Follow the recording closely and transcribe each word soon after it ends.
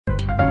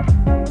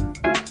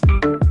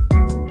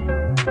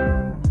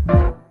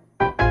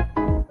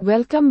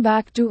Welcome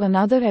back to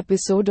another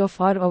episode of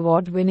our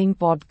award-winning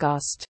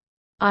podcast.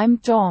 I'm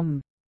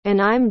Tom.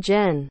 And I'm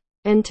Jen.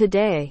 And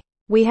today,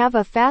 we have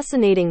a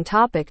fascinating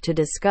topic to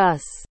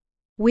discuss.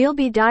 We'll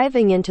be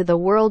diving into the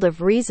world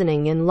of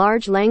reasoning in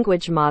large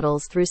language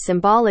models through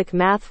symbolic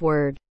math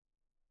word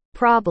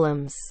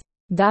problems.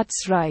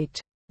 That's right,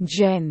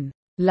 Jen.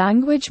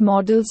 Language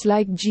models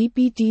like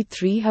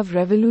GPT-3 have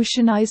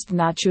revolutionized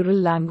natural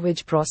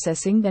language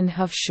processing and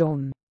have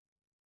shown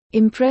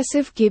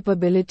impressive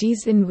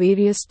capabilities in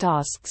various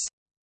tasks.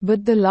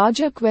 But the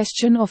larger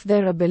question of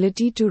their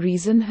ability to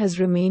reason has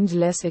remained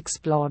less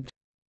explored.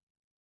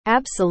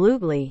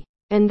 Absolutely.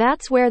 And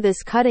that's where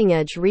this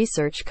cutting-edge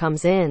research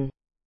comes in.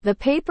 The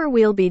paper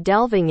we'll be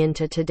delving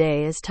into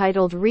today is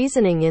titled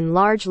Reasoning in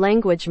Large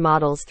Language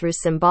Models Through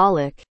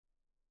Symbolic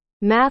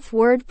Math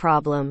Word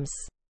Problems.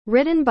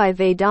 Written by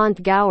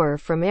Vedant Gaur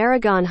from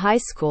Aragon High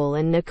School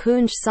and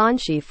Nikunj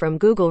Sanchi from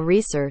Google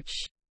Research,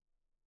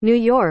 New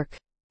York.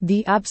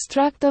 The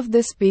abstract of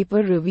this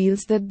paper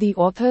reveals that the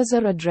authors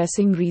are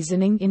addressing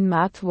reasoning in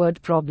math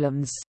word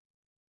problems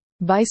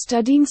by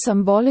studying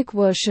symbolic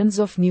versions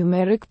of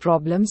numeric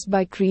problems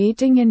by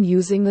creating and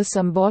using a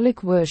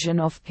symbolic version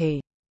of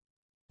a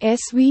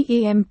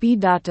SVAMP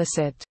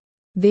dataset.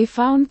 They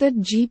found that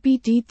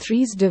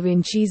GPT-3's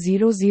DaVinci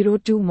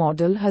 002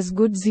 model has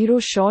good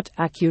zero-shot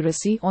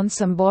accuracy on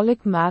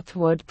symbolic math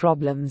word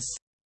problems.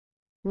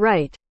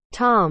 Right,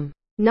 Tom.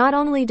 Not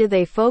only do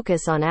they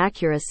focus on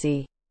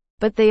accuracy,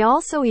 but they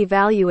also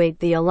evaluate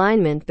the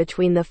alignment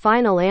between the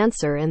final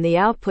answer and the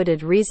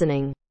outputted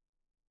reasoning,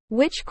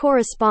 which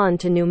correspond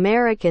to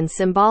numeric and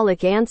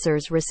symbolic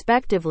answers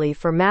respectively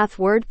for math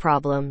word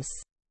problems.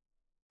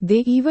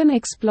 They even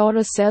explore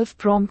a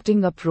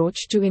self-prompting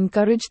approach to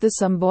encourage the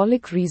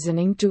symbolic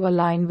reasoning to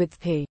align with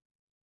a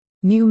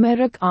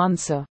numeric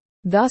answer,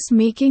 thus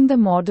making the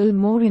model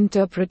more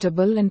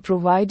interpretable and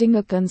providing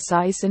a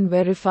concise and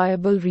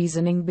verifiable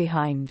reasoning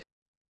behind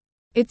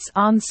its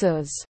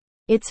answers.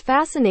 It's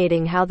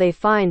fascinating how they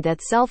find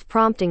that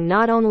self-prompting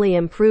not only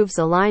improves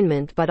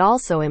alignment but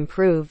also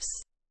improves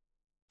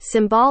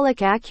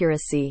symbolic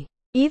accuracy,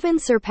 even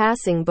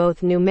surpassing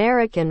both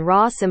numeric and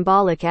raw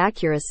symbolic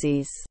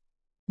accuracies.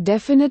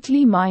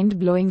 Definitely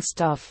mind-blowing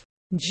stuff,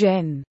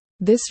 Jen.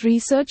 This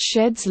research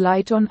sheds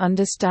light on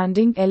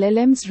understanding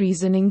LLM's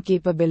reasoning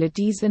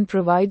capabilities and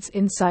provides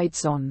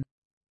insights on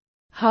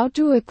how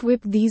to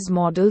equip these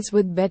models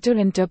with better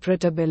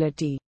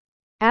interpretability.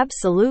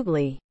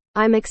 Absolutely.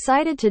 I'm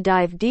excited to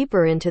dive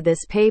deeper into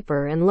this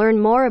paper and learn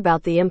more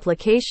about the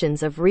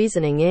implications of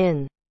reasoning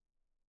in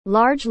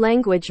large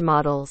language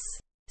models.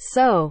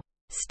 So,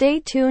 stay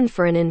tuned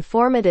for an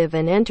informative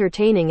and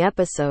entertaining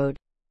episode.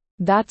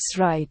 That's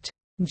right,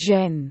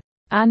 Jen.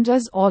 And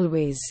as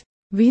always,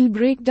 we'll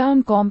break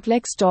down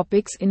complex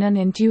topics in an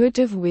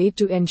intuitive way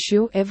to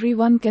ensure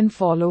everyone can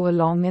follow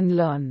along and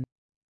learn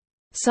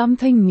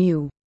something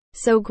new.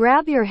 So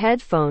grab your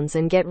headphones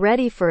and get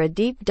ready for a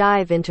deep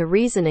dive into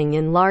reasoning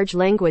in large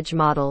language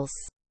models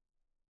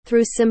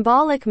through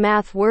symbolic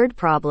math word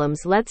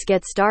problems. Let's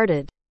get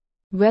started.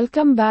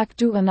 Welcome back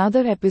to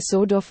another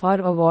episode of our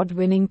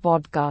award-winning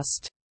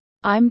podcast.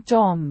 I'm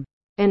Tom.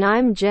 And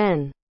I'm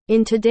Jen.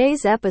 In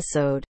today's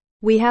episode,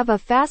 we have a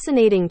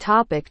fascinating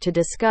topic to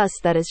discuss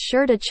that is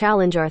sure to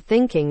challenge our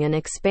thinking and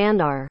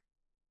expand our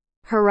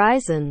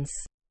horizons.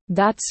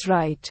 That's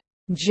right,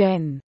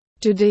 Jen.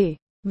 Today,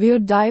 we're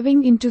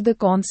diving into the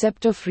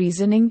concept of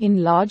reasoning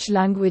in large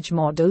language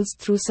models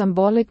through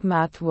symbolic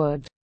math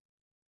word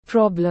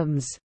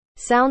problems.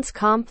 Sounds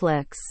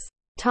complex,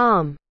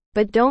 Tom,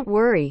 but don't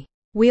worry.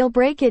 We'll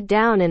break it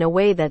down in a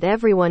way that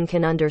everyone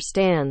can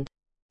understand.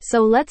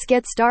 So let's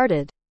get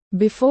started.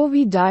 Before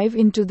we dive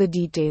into the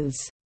details,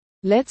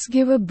 let's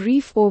give a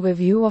brief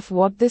overview of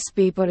what this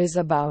paper is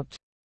about.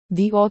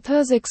 The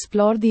authors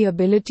explore the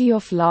ability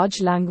of large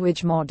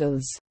language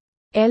models,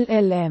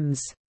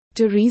 LLMs,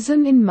 to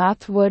reason in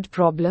math word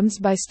problems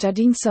by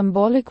studying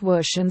symbolic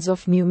versions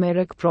of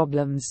numeric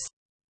problems.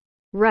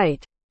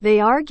 Right. They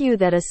argue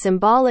that a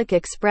symbolic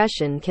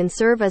expression can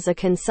serve as a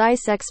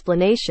concise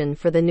explanation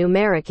for the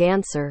numeric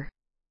answer,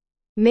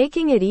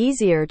 making it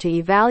easier to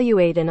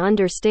evaluate and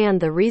understand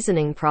the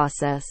reasoning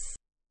process.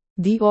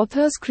 The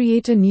authors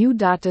create a new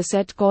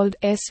dataset called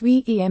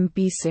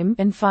SVAMP-SIM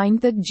and find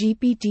that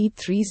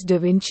GPT-3's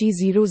DaVinci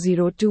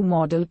 002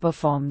 model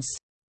performs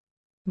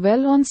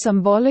well on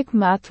symbolic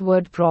math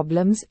word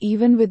problems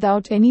even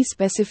without any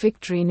specific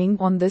training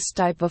on this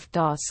type of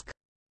task.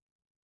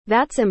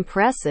 That's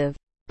impressive,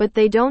 but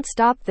they don't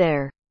stop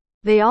there.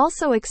 They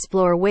also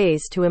explore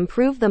ways to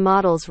improve the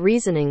model's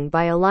reasoning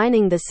by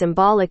aligning the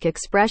symbolic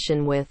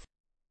expression with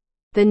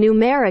the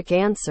numeric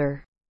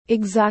answer.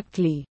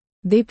 Exactly.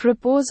 They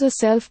propose a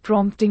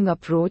self-prompting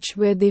approach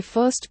where they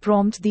first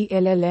prompt the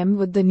LLM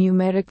with the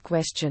numeric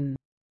question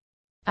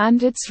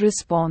and its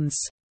response,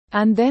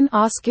 and then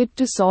ask it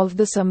to solve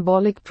the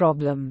symbolic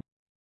problem.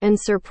 And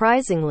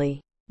surprisingly,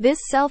 this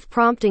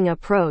self-prompting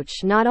approach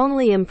not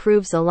only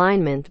improves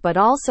alignment but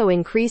also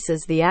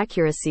increases the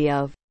accuracy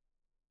of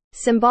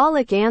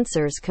symbolic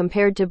answers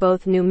compared to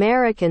both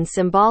numeric and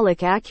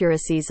symbolic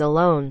accuracies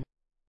alone.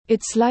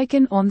 It's like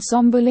an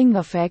ensembling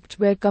effect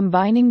where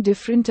combining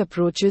different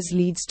approaches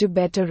leads to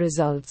better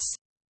results.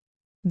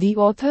 The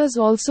authors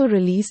also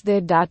release their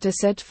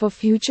dataset for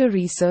future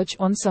research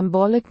on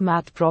symbolic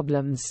math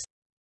problems.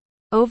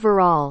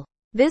 Overall,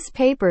 this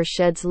paper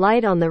sheds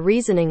light on the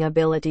reasoning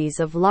abilities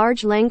of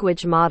large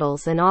language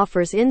models and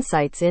offers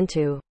insights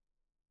into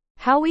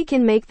how we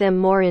can make them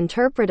more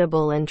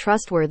interpretable and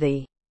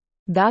trustworthy.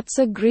 That's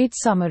a great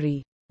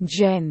summary,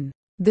 Jen.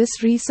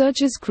 This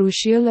research is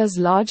crucial as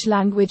large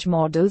language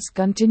models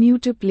continue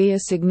to play a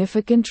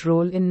significant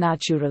role in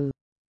natural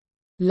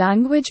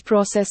language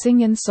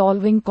processing and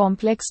solving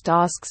complex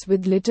tasks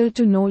with little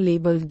to no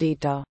labeled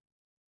data.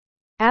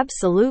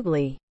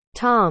 Absolutely,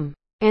 Tom.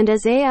 And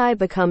as AI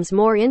becomes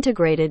more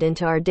integrated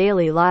into our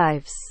daily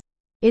lives,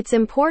 it's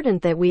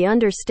important that we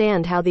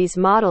understand how these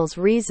models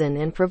reason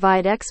and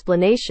provide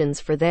explanations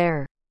for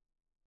their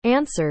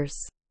answers.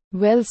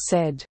 Well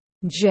said,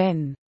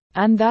 Jen.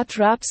 And that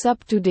wraps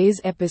up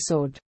today's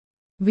episode.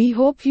 We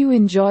hope you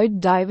enjoyed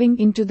diving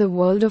into the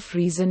world of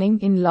reasoning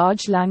in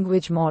large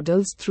language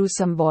models through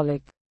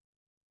symbolic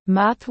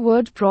math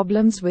word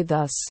problems with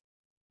us.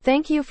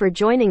 Thank you for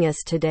joining us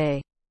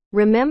today.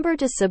 Remember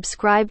to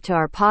subscribe to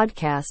our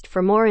podcast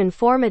for more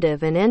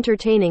informative and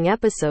entertaining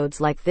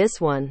episodes like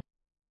this one.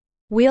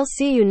 We'll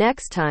see you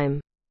next time.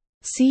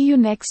 See you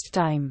next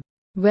time.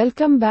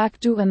 Welcome back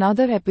to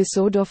another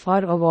episode of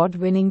our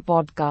award-winning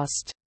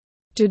podcast.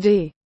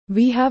 Today,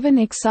 we have an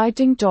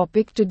exciting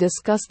topic to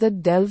discuss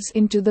that delves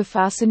into the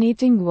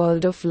fascinating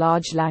world of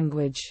large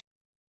language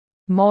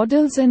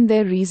models and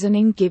their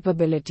reasoning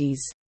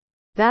capabilities.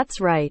 That's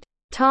right,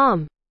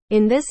 Tom.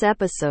 In this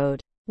episode,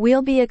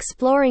 we'll be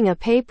exploring a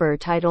paper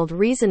titled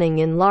Reasoning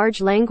in Large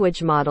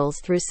Language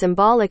Models Through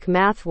Symbolic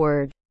Math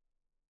Word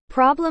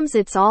Problems.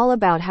 It's all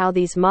about how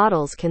these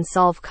models can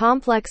solve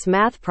complex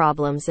math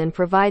problems and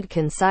provide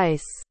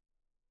concise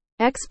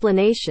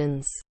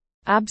explanations.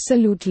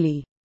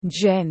 Absolutely,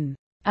 Jen.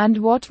 And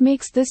what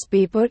makes this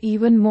paper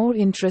even more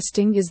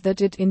interesting is that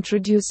it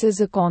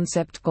introduces a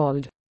concept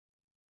called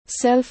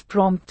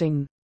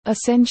self-prompting.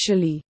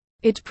 Essentially,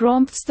 it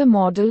prompts the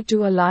model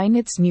to align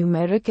its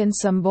numeric and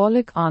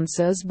symbolic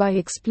answers by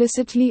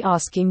explicitly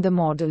asking the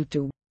model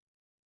to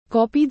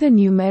copy the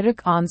numeric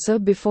answer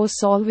before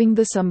solving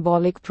the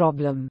symbolic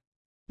problem.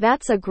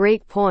 That's a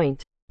great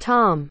point,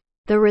 Tom.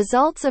 The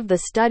results of the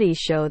study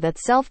show that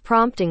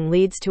self-prompting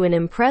leads to an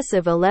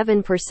impressive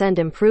 11%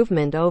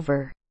 improvement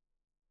over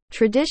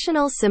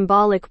traditional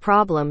symbolic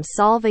problem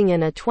solving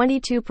and a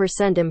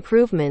 22%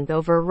 improvement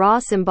over raw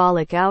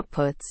symbolic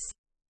outputs.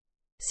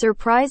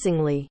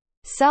 Surprisingly,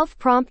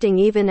 self-prompting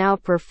even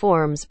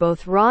outperforms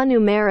both raw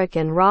numeric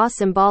and raw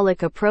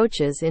symbolic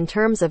approaches in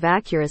terms of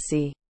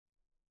accuracy.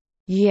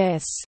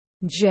 Yes,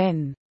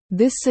 Jen.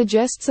 This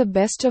suggests a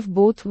best of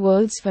both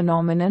worlds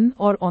phenomenon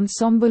or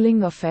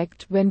ensembling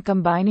effect when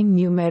combining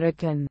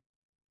numeric and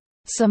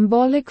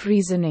symbolic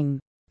reasoning.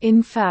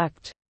 In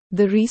fact,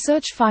 the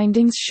research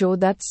findings show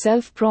that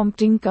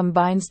self-prompting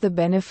combines the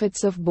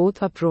benefits of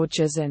both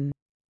approaches and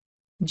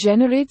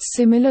generates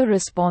similar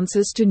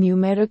responses to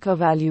numeric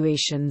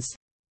evaluations.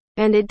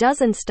 And it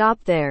doesn't stop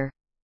there.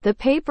 The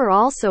paper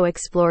also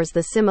explores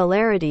the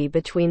similarity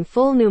between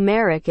full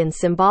numeric and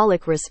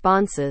symbolic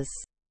responses.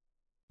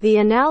 The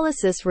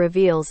analysis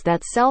reveals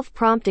that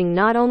self-prompting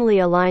not only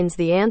aligns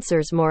the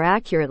answers more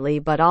accurately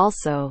but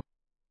also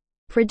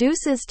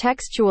produces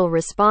textual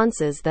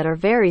responses that are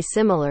very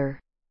similar.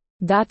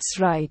 That's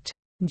right,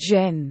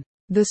 Jen.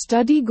 The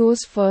study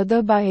goes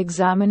further by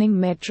examining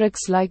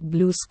metrics like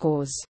BLEU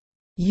scores,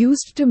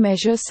 used to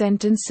measure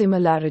sentence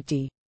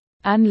similarity,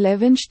 and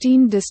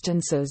Levenshtein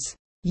distances,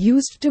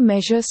 used to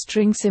measure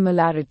string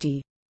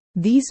similarity.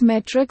 These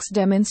metrics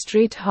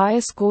demonstrate higher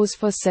scores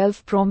for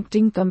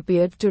self-prompting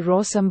compared to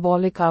raw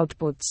symbolic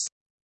outputs,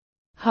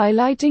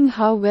 highlighting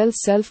how well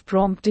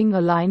self-prompting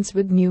aligns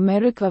with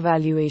numeric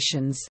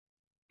evaluations.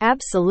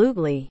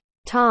 Absolutely,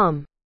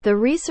 Tom. The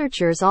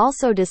researchers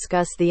also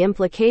discuss the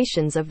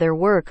implications of their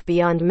work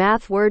beyond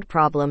math word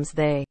problems.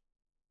 They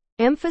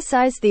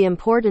emphasize the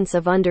importance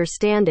of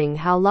understanding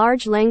how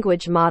large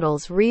language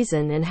models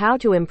reason and how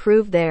to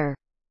improve their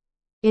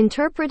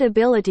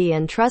interpretability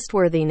and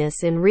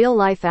trustworthiness in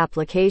real-life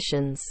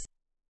applications.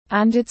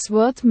 And it's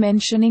worth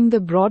mentioning the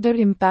broader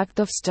impact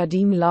of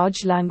studying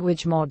large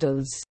language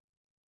models.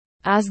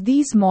 As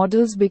these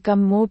models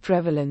become more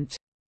prevalent,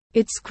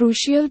 it's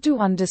crucial to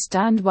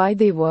understand why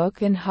they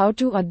work and how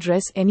to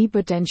address any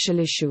potential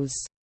issues.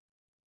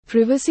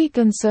 Privacy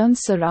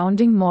concerns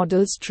surrounding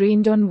models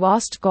trained on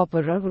vast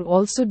corpora were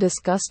also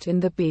discussed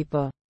in the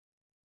paper.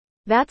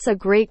 That's a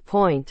great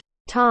point,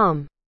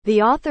 Tom.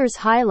 The authors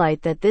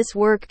highlight that this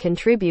work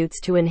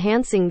contributes to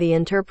enhancing the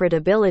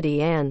interpretability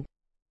and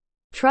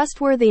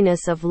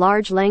trustworthiness of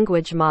large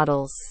language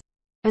models,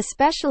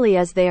 especially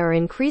as they are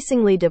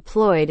increasingly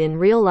deployed in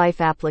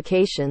real-life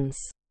applications.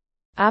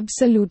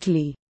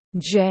 Absolutely,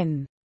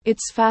 Jen.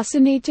 It's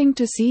fascinating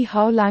to see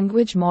how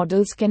language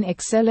models can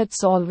excel at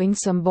solving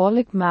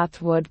symbolic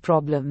math word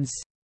problems.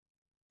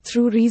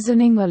 through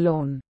reasoning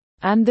alone.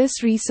 And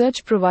this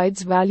research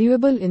provides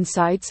valuable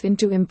insights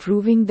into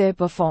improving their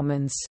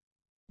performance.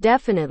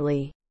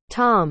 Definitely,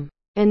 Tom.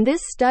 And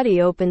this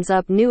study opens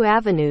up new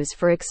avenues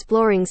for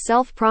exploring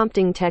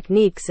self-prompting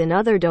techniques in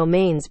other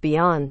domains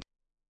beyond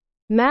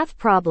math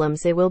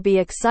problems. It will be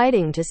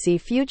exciting to see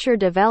future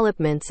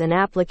developments and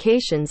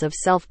applications of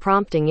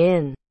self-prompting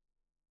in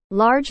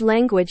large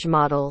language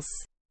models.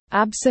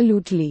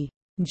 Absolutely,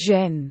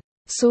 Jen.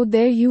 So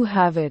there you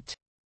have it.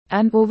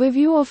 An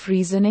overview of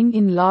reasoning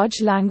in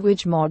large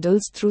language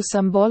models through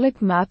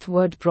symbolic math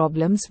word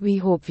problems. We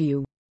hope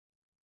you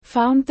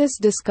found this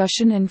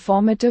discussion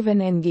informative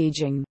and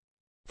engaging.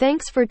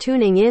 Thanks for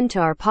tuning in to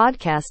our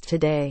podcast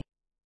today.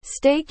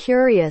 Stay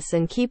curious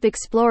and keep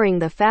exploring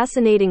the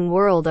fascinating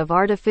world of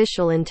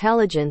artificial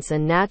intelligence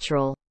and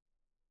natural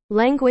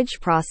language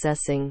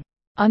processing.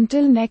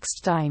 Until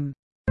next time.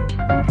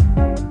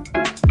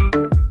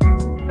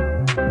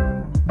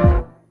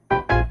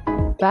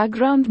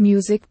 Background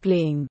music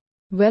playing.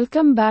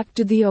 Welcome back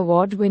to the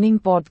award-winning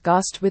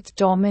podcast with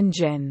Tom and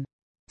Jen.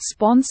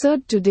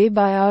 Sponsored today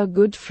by our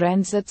good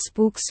friends at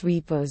Spook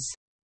Sweepers.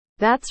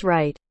 That's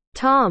right,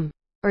 Tom.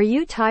 Are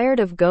you tired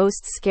of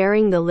ghosts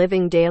scaring the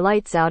living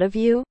daylights out of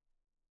you?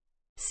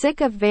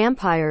 Sick of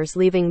vampires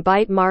leaving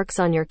bite marks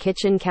on your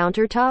kitchen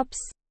countertops?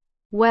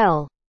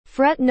 Well,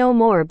 fret no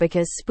more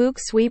because Spook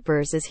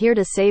Sweepers is here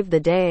to save the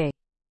day.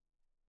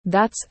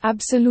 That's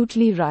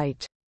absolutely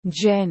right,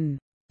 Jen.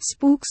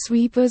 Spook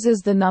Sweepers is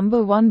the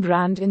 #1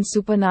 brand in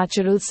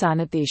supernatural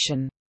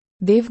sanitation.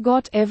 They've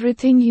got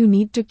everything you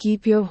need to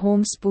keep your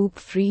home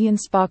spook-free and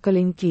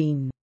sparkling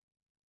clean.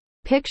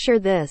 Picture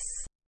this.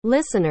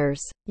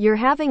 Listeners, you're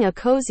having a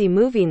cozy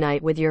movie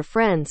night with your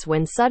friends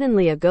when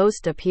suddenly a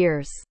ghost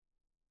appears.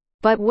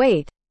 But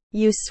wait,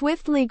 you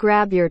swiftly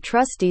grab your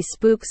trusty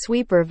Spook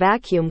Sweeper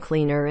vacuum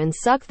cleaner and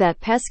suck that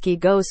pesky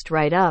ghost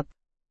right up.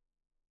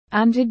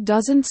 And it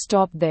doesn't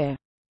stop there.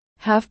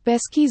 Have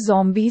pesky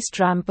zombies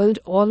trampled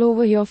all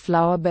over your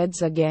flower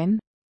beds again?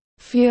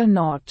 Fear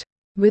not.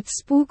 With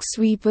Spook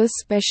Sweeper's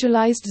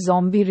specialized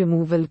zombie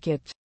removal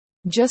kit.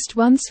 Just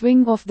one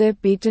swing of their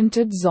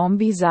patented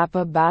zombie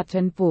zapper bat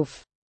and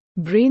poof.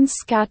 Brains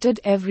scattered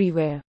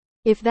everywhere.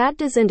 If that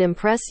doesn't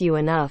impress you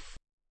enough,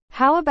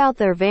 how about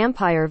their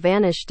Vampire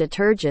Vanish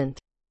detergent?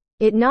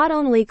 It not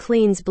only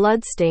cleans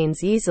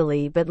bloodstains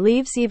easily but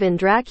leaves even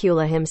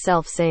Dracula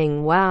himself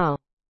saying wow.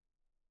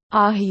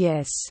 Ah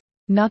yes.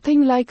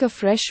 Nothing like a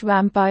fresh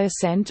vampire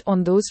scent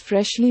on those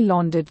freshly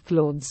laundered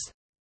clothes.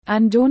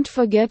 And don't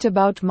forget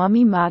about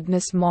mummy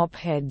madness mop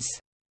heads.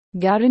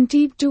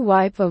 Guaranteed to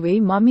wipe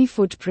away mummy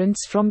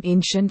footprints from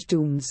ancient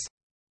tombs.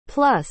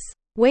 Plus,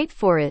 wait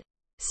for it,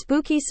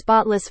 spooky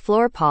spotless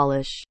floor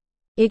polish.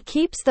 It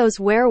keeps those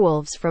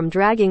werewolves from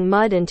dragging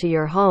mud into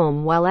your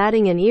home while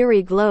adding an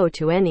eerie glow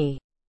to any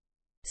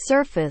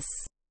surface.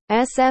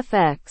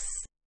 SFX.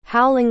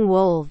 Howling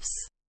wolves.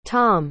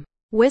 Tom.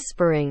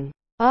 Whispering.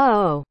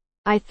 Oh.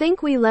 I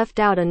think we left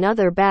out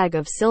another bag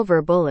of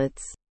silver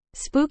bullets.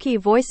 Spooky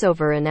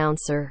voiceover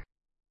announcer.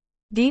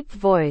 Deep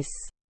voice.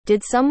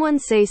 Did someone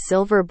say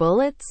silver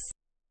bullets?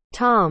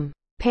 Tom.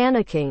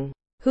 Panicking.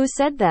 Who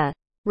said that?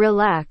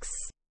 Relax.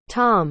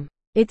 Tom.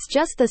 It's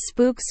just the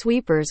Spook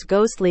Sweeper's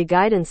ghostly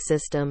guidance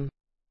system.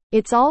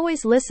 It's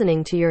always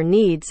listening to your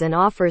needs and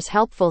offers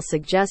helpful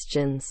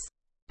suggestions.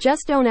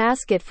 Just don't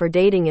ask it for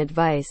dating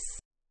advice.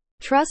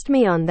 Trust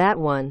me on that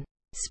one.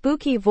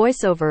 Spooky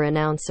voiceover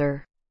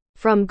announcer.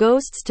 From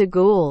ghosts to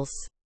ghouls,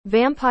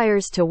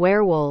 vampires to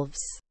werewolves,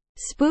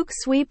 Spook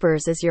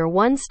Sweepers is your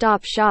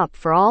one-stop shop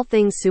for all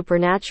things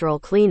supernatural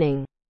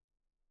cleaning.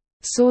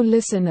 So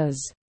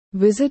listeners,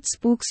 visit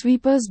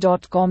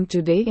spooksweepers.com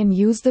today and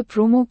use the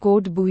promo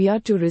code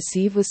BOOYAH to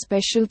receive a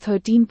special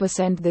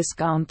 13%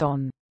 discount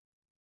on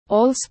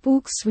all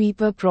Spook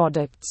Sweeper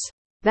products.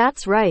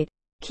 That's right.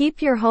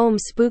 Keep your home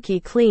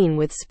spooky clean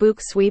with Spook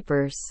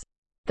Sweepers.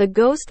 The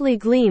ghostly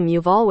gleam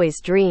you've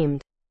always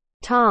dreamed.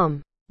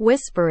 Tom.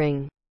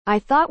 Whispering. I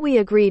thought we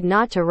agreed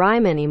not to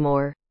rhyme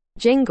anymore.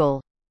 Jingle.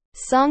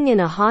 Sung in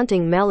a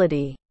haunting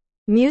melody.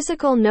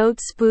 Musical note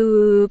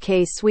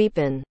spooky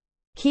sweepin'.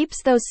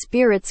 Keeps those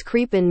spirits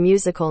creepin'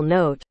 musical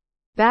note.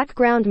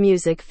 Background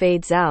music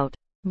fades out.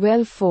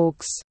 Well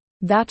folks,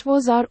 that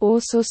was our oh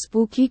so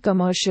spooky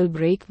commercial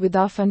break with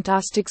our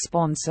fantastic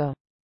sponsor,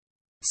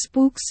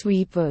 Spook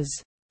Sweepers.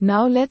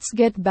 Now let's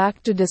get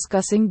back to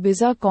discussing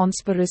bizarre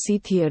conspiracy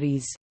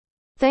theories.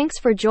 Thanks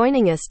for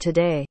joining us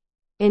today.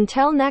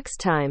 Until next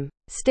time,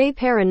 stay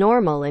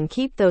paranormal and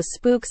keep those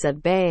spooks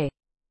at bay.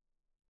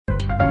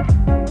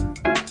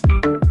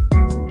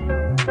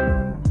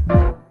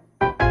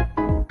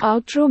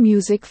 Outro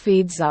music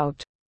fades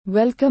out.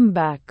 Welcome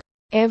back,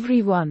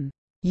 everyone.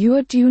 You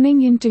are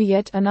tuning into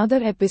yet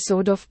another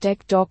episode of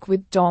Tech Talk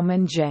with Tom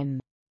and Jen.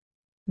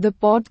 The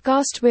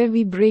podcast where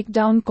we break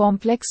down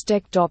complex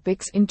tech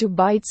topics into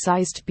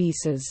bite-sized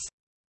pieces.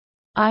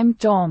 I'm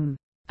Tom.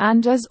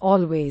 And as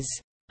always,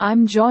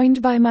 I'm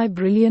joined by my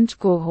brilliant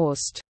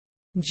co-host,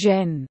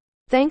 Jen.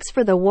 Thanks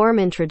for the warm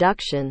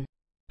introduction,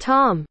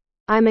 Tom.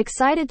 I'm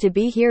excited to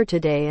be here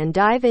today and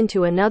dive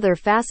into another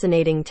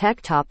fascinating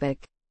tech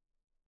topic.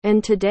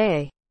 And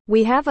today,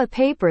 we have a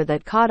paper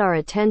that caught our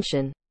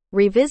attention,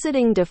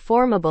 revisiting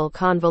deformable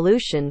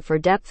convolution for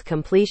depth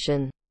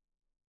completion.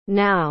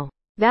 Now,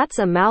 that's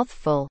a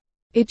mouthful.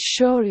 It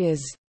sure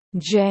is,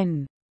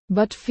 Jen.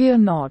 But fear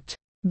not,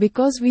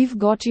 because we've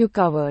got you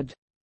covered.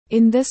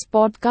 In this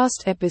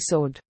podcast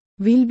episode,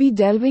 we'll be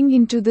delving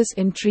into this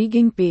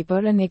intriguing paper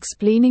and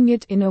explaining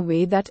it in a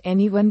way that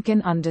anyone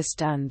can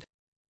understand.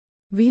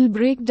 We'll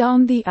break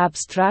down the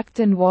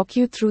abstract and walk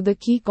you through the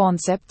key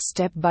concepts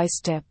step by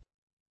step.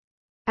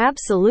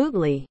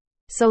 Absolutely.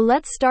 So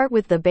let's start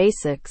with the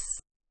basics.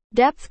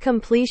 Depth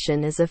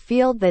completion is a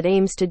field that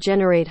aims to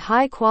generate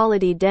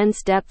high-quality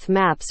dense depth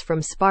maps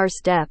from sparse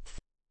depth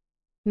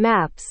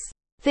maps.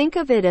 Think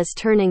of it as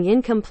turning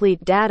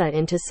incomplete data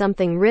into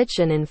something rich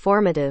and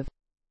informative.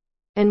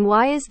 And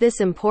why is this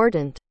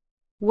important?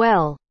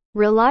 Well,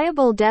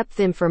 reliable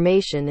depth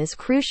information is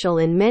crucial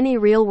in many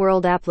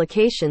real-world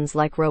applications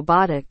like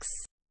robotics,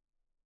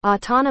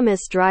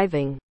 autonomous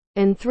driving,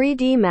 and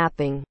 3D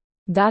mapping.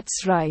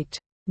 That's right,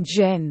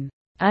 Jen.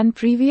 And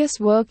previous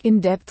work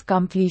in depth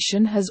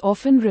completion has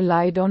often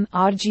relied on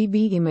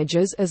RGB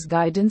images as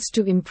guidance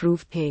to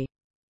improve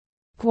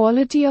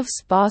quality of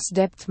sparse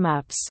depth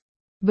maps.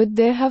 But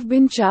there have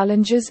been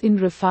challenges in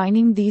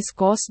refining these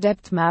coarse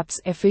depth maps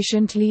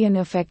efficiently and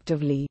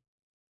effectively.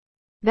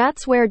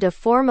 That's where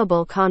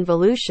deformable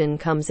convolution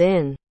comes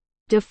in.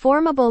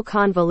 Deformable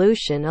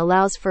convolution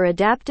allows for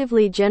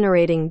adaptively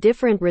generating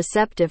different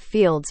receptive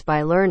fields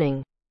by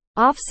learning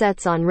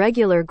offsets on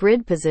regular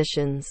grid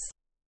positions.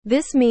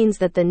 This means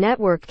that the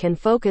network can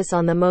focus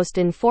on the most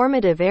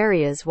informative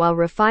areas while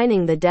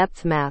refining the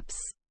depth maps.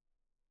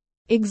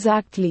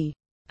 Exactly.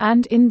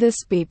 And in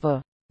this paper,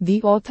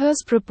 the authors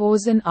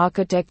propose an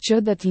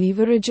architecture that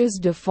leverages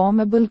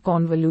deformable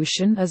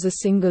convolution as a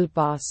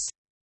single-pass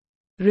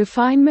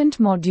refinement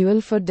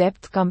module for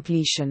depth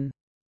completion.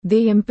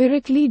 They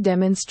empirically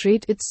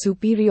demonstrate its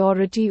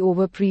superiority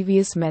over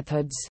previous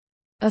methods,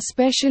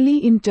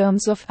 especially in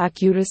terms of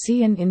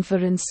accuracy and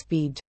inference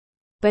speed.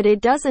 But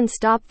it doesn't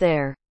stop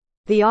there.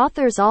 The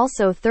authors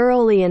also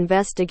thoroughly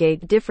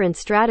investigate different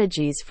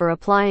strategies for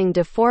applying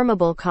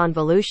deformable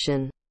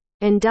convolution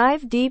and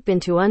dive deep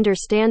into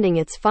understanding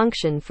its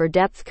function for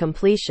depth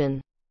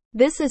completion.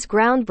 This is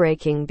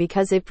groundbreaking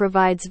because it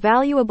provides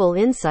valuable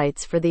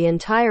insights for the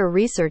entire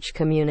research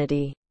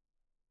community.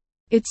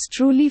 It's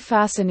truly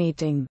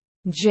fascinating,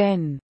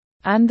 Jen.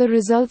 And the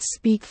results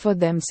speak for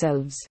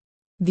themselves.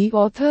 The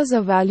authors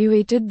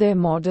evaluated their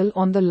model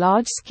on the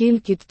large-scale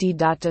KIT-T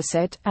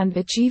dataset and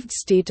achieved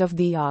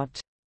state-of-the-art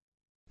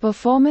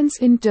performance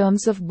in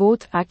terms of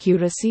both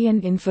accuracy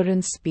and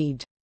inference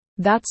speed.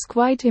 That's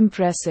quite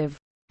impressive.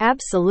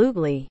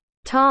 Absolutely,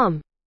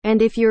 Tom.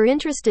 And if you're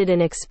interested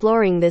in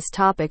exploring this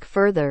topic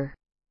further,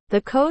 the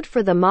code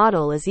for the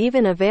model is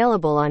even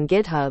available on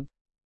GitHub.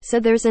 So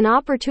there's an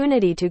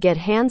opportunity to get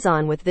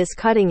hands-on with this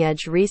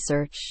cutting-edge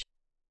research.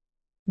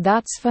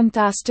 That's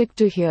fantastic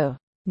to hear,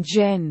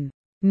 Jen.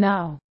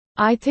 Now,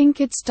 I think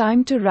it's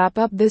time to wrap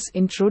up this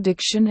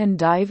introduction and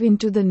dive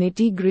into the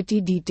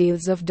nitty-gritty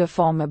details of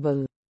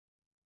deformable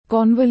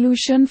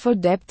convolution for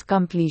depth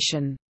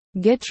completion.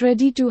 Get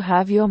ready to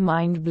have your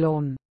mind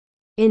blown.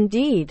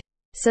 Indeed.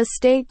 So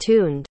stay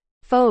tuned,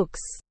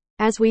 folks,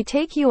 as we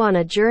take you on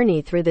a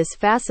journey through this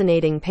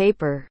fascinating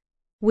paper.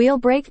 We'll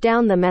break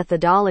down the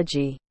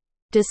methodology,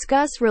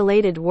 discuss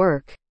related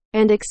work,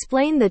 and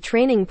explain the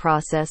training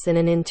process in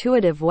an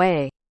intuitive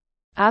way.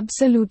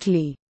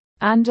 Absolutely.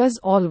 And as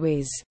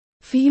always,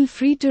 feel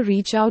free to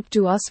reach out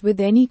to us with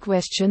any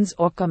questions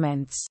or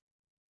comments.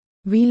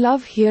 We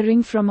love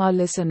hearing from our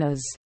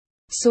listeners.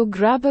 So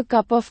grab a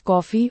cup of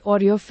coffee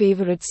or your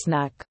favorite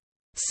snack.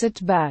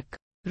 Sit back,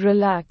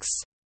 relax,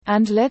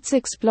 and let's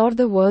explore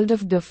the world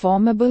of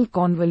deformable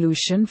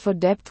convolution for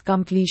depth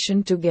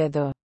completion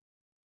together.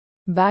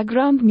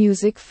 Background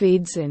music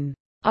fades in.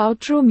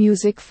 Outro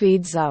music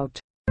fades out.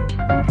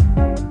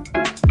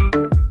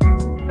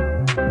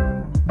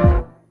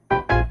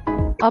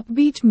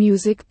 Upbeat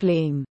music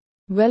playing.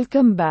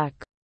 Welcome back,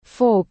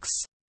 folks.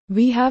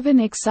 We have an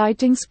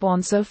exciting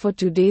sponsor for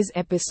today's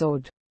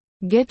episode.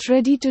 Get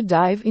ready to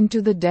dive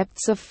into the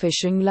depths of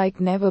fishing like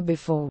never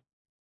before.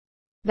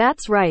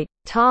 That's right,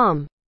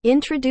 Tom.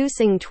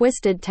 Introducing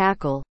Twisted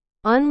Tackle.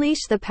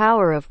 Unleash the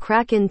power of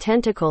Kraken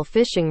tentacle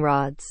fishing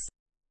rods.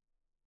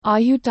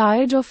 Are you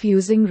tired of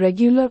using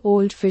regular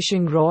old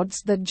fishing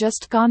rods that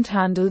just can't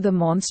handle the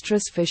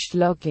monstrous fish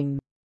lurking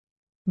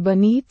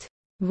beneath?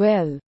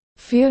 Well,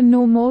 fear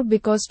no more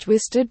because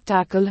Twisted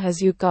Tackle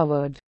has you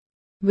covered.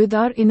 With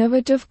our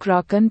innovative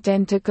Kraken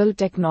tentacle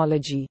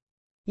technology,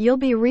 you'll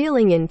be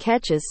reeling in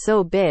catches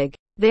so big,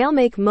 they'll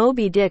make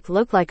Moby Dick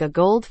look like a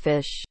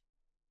goldfish.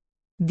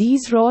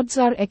 These rods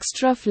are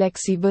extra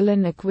flexible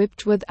and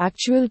equipped with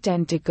actual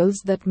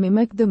tentacles that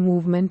mimic the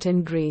movement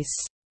and grace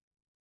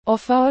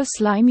of our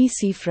slimy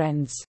sea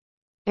friends.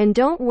 And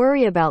don't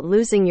worry about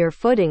losing your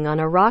footing on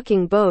a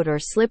rocking boat or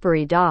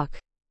slippery dock.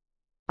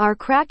 Our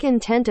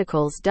Kraken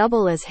tentacles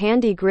double as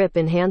handy grip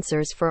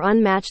enhancers for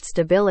unmatched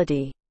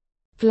stability.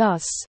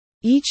 Plus,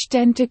 each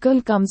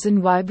tentacle comes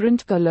in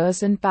vibrant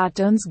colors and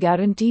patterns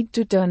guaranteed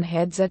to turn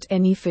heads at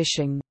any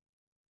fishing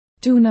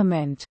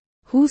tournament.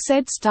 Who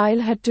said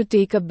style had to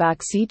take a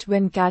backseat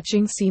when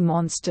catching sea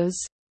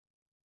monsters?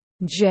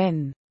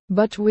 Jen.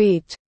 But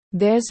wait,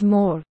 there's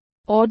more.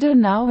 Order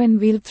now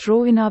and we'll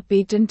throw in our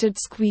patented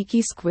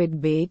squeaky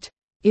squid bait,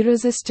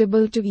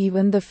 irresistible to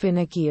even the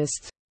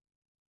finickiest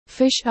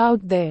fish out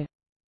there.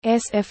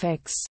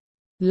 SFX.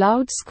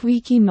 Loud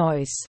squeaky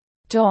noise.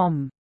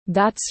 Tom.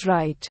 That's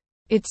right.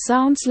 It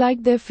sounds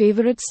like their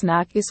favorite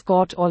snack is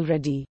caught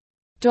already.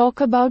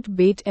 Talk about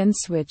bait and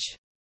switch.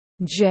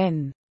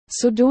 Jen.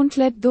 So don't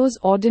let those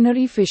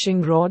ordinary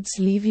fishing rods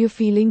leave you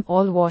feeling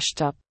all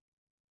washed up.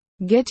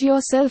 Get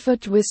yourself a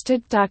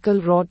twisted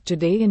tackle rod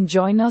today and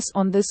join us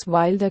on this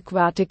wild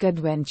aquatic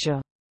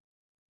adventure.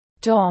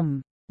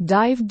 Tom.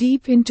 Dive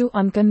deep into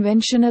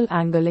unconventional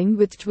angling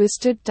with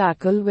twisted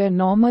tackle where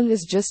normal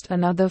is just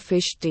another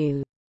fish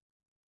tail.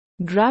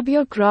 Grab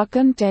your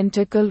Kraken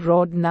tentacle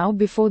rod now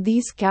before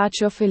these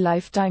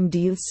catch-of-a-lifetime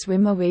deals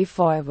swim away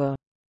forever.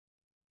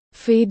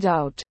 Fade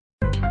out.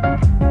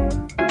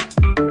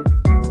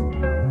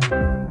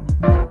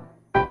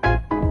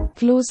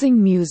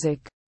 Closing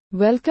music.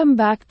 Welcome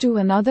back to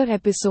another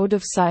episode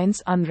of Science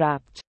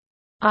Unwrapped.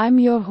 I'm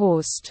your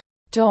host,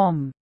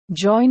 Tom,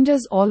 joined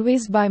as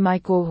always by my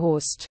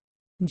co-host,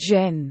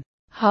 Jen.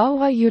 How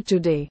are you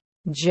today,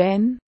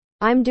 Jen?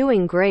 I'm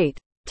doing great,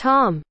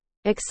 Tom.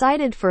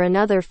 Excited for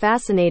another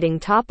fascinating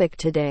topic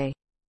today.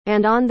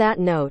 And on that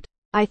note,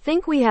 I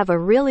think we have a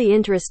really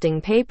interesting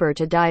paper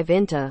to dive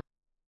into.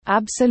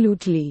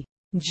 Absolutely,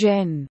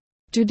 Jen.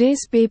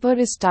 Today's paper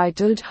is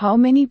titled How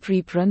Many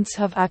Preprints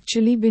Have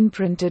Actually Been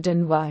Printed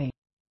and Why?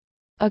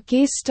 A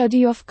case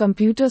study of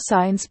computer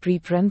science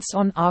preprints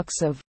on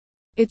Arxiv.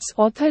 It's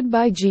authored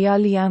by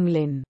Jialiang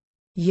Lin,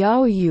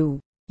 Yao Yu,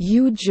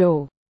 Yu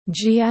Zhou,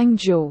 Jiang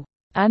Zhou,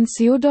 and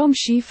Xiaodong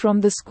Shi from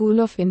the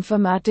School of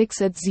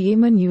Informatics at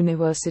Xiamen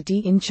University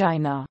in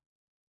China.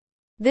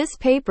 This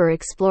paper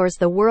explores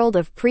the world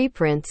of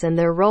preprints and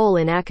their role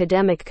in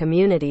academic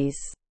communities.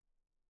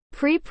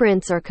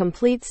 Preprints are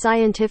complete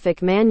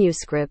scientific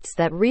manuscripts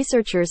that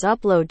researchers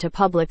upload to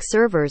public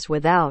servers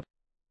without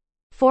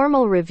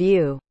formal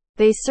review.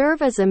 They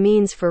serve as a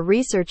means for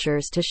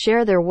researchers to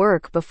share their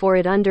work before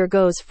it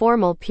undergoes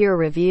formal peer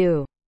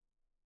review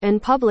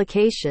and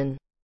publication.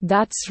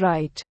 That's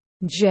right,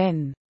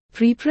 Jen.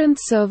 Preprint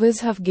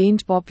servers have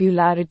gained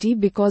popularity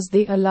because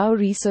they allow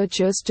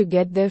researchers to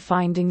get their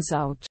findings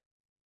out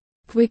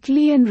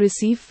quickly and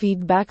receive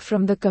feedback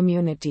from the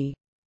community.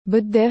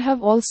 But there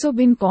have also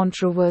been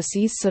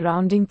controversies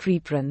surrounding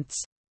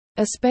preprints,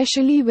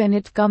 especially when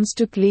it comes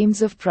to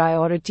claims of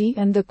priority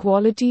and the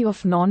quality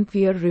of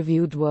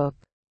non-peer-reviewed work.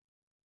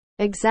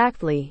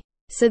 Exactly.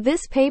 So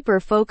this paper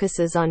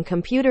focuses on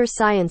computer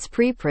science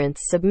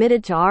preprints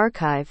submitted to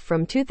arXiv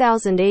from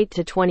 2008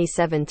 to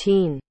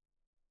 2017.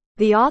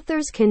 The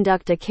authors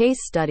conduct a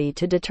case study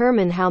to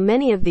determine how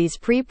many of these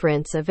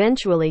preprints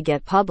eventually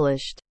get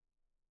published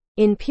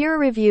in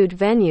peer-reviewed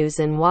venues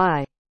and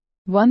why.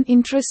 One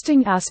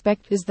interesting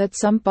aspect is that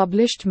some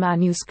published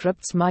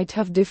manuscripts might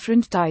have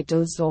different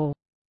titles or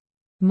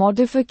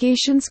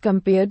modifications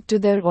compared to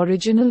their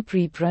original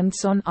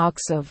preprints on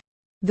Arxiv.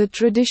 The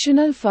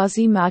traditional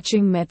fuzzy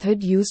matching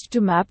method used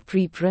to map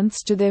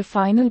preprints to their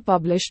final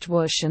published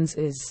versions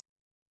is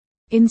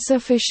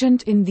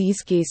insufficient in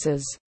these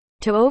cases.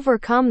 To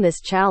overcome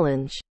this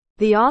challenge,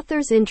 the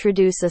authors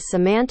introduce a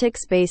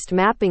semantics-based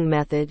mapping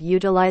method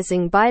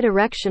utilizing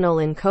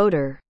bidirectional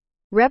encoder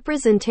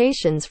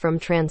representations from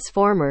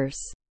transformers.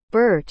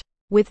 BERT.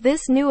 With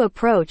this new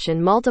approach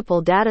and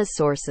multiple data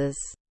sources,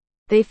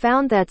 they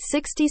found that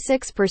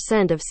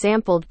 66% of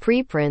sampled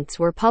preprints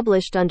were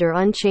published under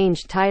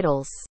unchanged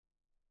titles,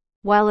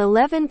 while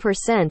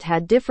 11%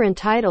 had different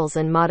titles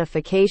and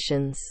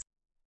modifications.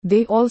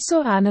 They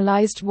also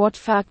analyzed what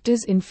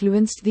factors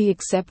influenced the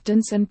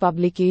acceptance and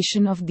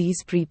publication of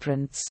these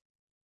preprints.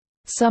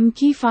 Some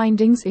key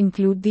findings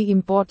include the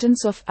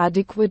importance of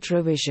adequate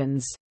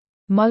revisions,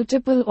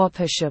 multiple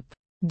authorship,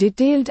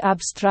 detailed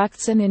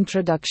abstracts and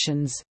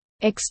introductions,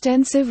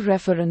 extensive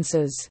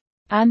references,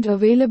 and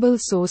available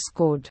source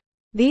code.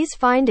 These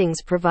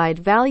findings provide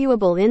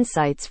valuable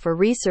insights for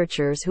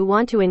researchers who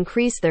want to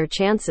increase their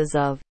chances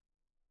of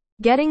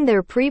getting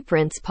their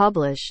preprints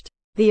published.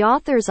 The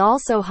authors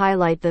also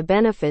highlight the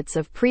benefits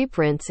of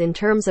preprints in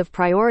terms of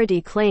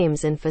priority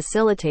claims and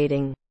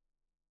facilitating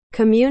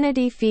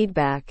community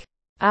feedback.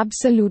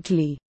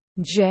 Absolutely,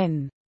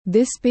 Jen.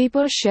 This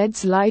paper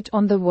sheds light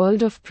on the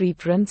world of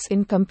preprints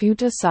in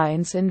computer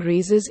science and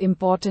raises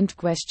important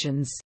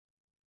questions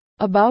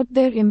about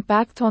their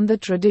impact on the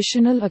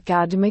traditional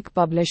academic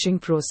publishing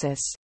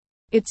process.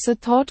 It's a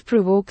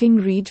thought-provoking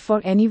read for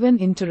anyone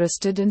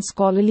interested in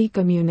scholarly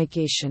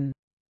communication.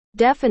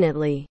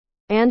 Definitely.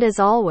 And as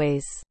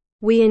always,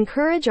 we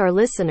encourage our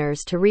listeners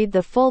to read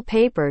the full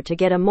paper to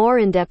get a more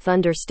in-depth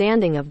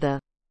understanding of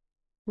the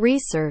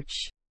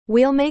research.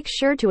 We'll make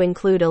sure to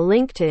include a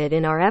link to it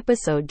in our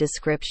episode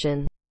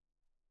description.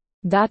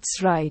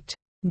 That's right,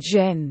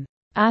 Jen.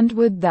 And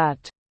with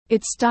that,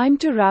 it's time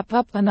to wrap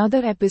up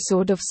another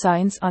episode of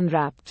Science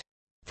Unwrapped.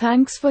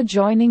 Thanks for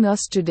joining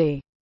us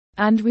today.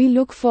 And we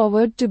look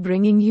forward to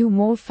bringing you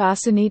more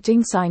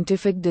fascinating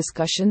scientific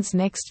discussions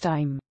next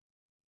time.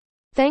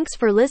 Thanks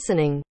for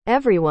listening,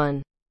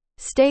 everyone.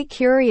 Stay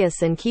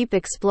curious and keep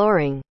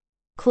exploring.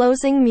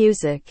 Closing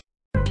music.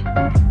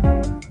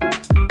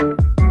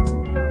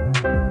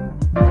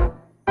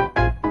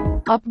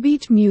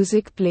 Upbeat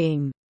music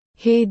playing.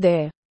 Hey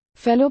there,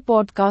 fellow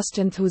podcast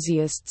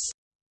enthusiasts.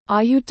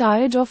 Are you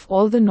tired of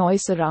all the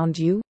noise around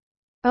you?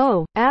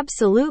 Oh,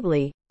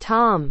 absolutely,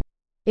 Tom.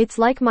 It's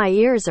like my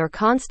ears are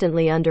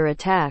constantly under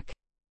attack.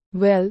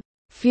 Well,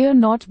 fear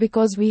not,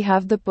 because we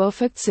have the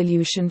perfect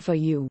solution for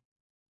you.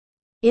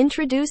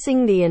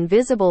 Introducing the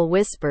invisible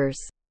whispers.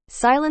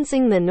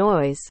 Silencing the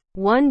noise,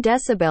 1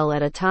 decibel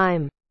at a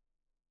time.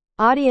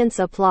 Audience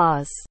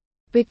applause.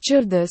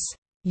 Picture this.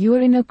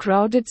 You're in a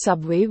crowded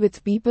subway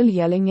with people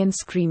yelling and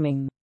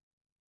screaming.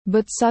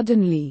 But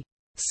suddenly,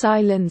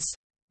 silence.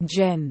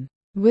 Jen.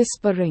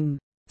 Whispering.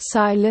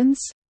 Silence?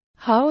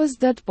 How is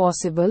that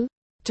possible?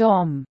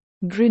 Tom.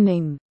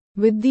 Grinning.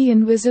 With the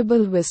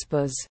invisible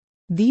whispers.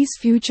 These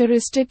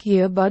futuristic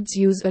earbuds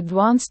use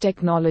advanced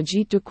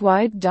technology to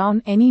quiet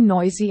down any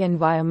noisy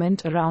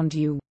environment around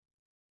you.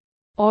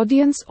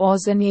 Audience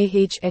awes and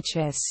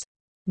ahhs.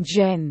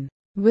 Jen.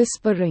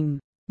 Whispering.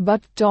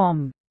 But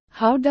Tom.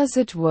 How does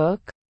it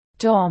work?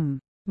 Tom.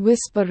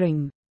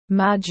 Whispering.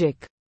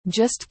 Magic.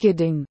 Just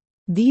kidding.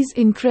 These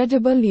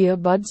incredible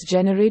earbuds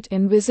generate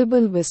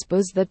invisible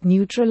whispers that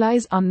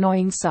neutralize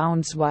annoying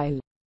sounds while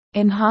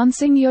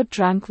enhancing your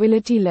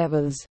tranquility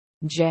levels.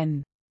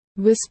 Jen.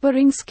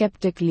 Whispering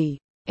skeptically.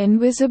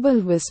 Invisible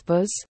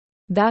whispers?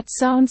 That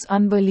sounds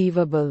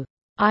unbelievable.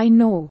 I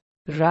know,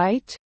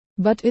 right?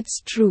 But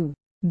it's true.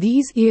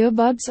 These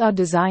earbuds are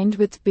designed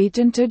with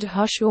patented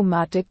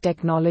hush-o-matic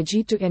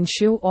technology to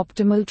ensure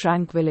optimal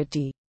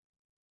tranquility,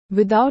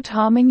 without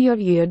harming your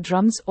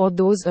eardrums or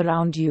those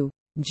around you.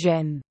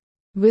 Jen.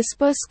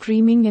 Whisper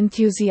screaming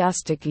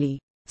enthusiastically.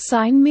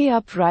 Sign me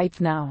up right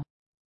now.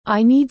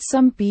 I need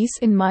some peace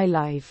in my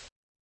life.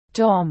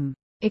 Tom.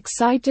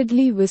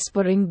 Excitedly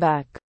whispering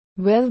back.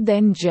 Well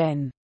then,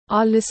 Jen.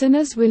 Our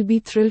listeners will be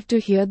thrilled to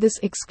hear this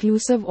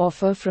exclusive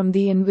offer from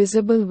the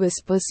Invisible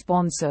Whispers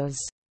sponsors.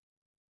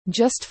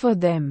 Just for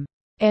them.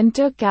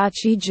 Enter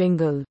catchy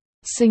jingle.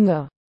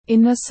 Singer.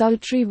 In a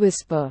sultry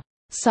whisper.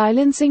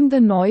 Silencing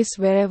the noise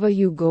wherever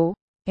you go.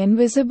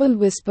 Invisible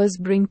whispers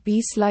bring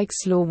peace like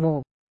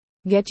slow-mo.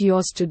 Get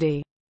yours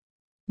today.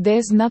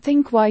 There's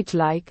nothing quite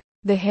like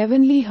the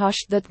heavenly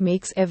hush that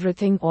makes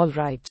everything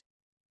alright.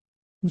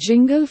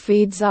 Jingle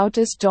fades out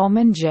as Tom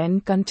and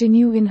Jen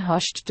continue in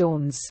hushed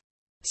tones.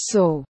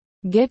 So,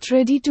 get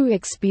ready to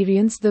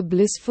experience the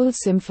blissful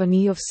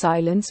symphony of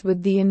silence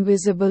with the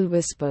Invisible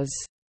Whispers.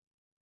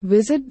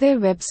 Visit their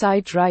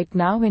website right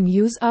now and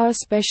use our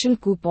special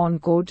coupon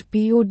code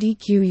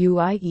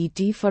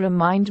PODQUIET for a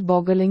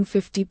mind-boggling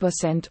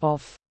 50%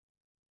 off.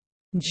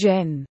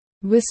 Jen.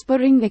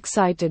 Whispering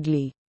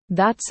excitedly.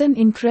 That's an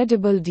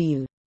incredible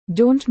deal.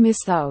 Don't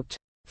miss out,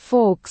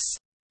 folks.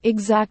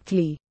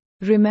 Exactly.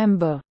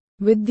 Remember,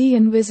 with the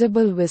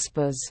Invisible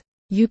Whispers,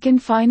 you can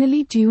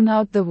finally tune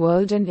out the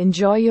world and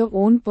enjoy your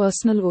own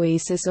personal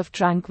oasis of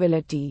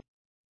tranquility.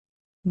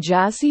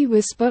 Jazzy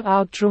whisper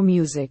outro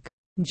music.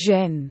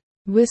 Jen.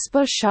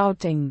 Whisper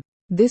shouting.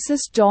 This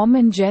is Tom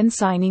and Jen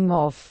signing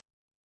off.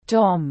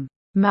 Tom.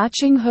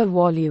 Matching her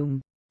volume.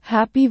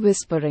 Happy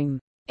whispering.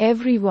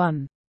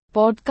 Everyone.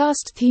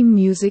 Podcast theme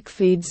music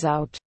fades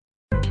out.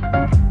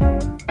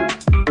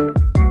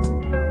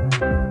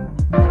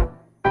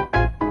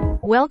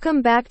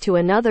 Welcome back to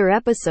another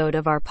episode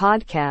of our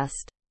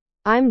podcast.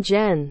 I'm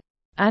Jen.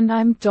 And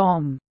I'm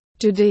Tom.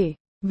 Today,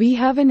 we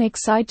have an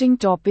exciting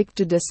topic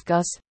to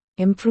discuss: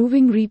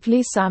 improving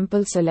replay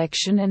sample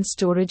selection and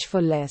storage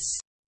for less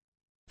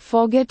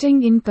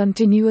forgetting in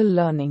continual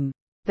learning.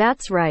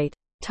 That's right,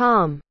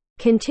 Tom.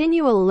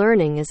 Continual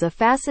learning is a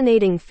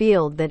fascinating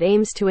field that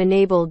aims to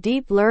enable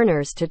deep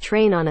learners to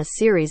train on a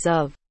series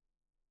of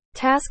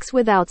tasks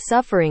without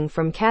suffering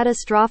from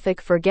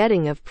catastrophic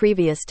forgetting of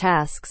previous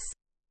tasks.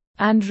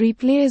 And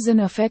replay is an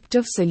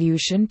effective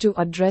solution to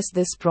address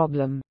this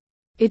problem.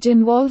 It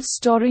involves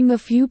storing a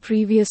few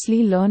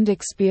previously learned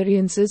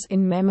experiences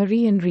in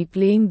memory and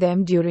replaying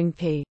them during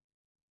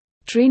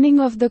training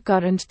of the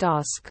current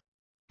task.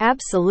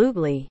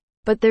 Absolutely.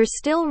 But there's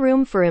still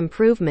room for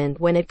improvement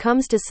when it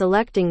comes to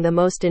selecting the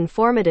most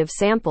informative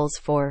samples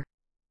for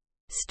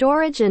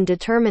storage and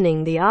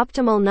determining the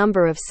optimal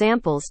number of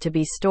samples to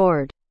be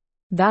stored.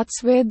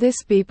 That's where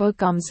this paper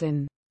comes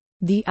in.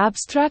 The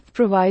abstract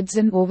provides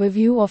an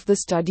overview of the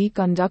study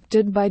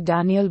conducted by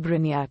Daniel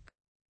Brignac,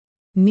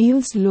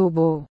 Niels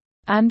Lobo,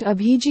 and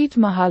Abhijit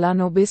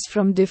Mahalanobis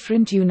from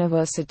different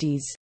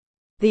universities.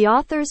 The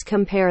authors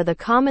compare the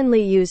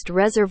commonly used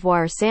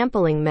reservoir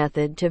sampling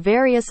method to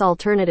various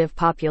alternative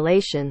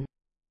population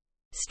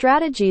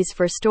strategies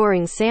for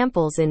storing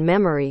samples in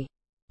memory.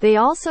 They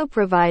also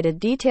provide a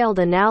detailed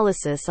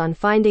analysis on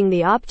finding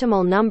the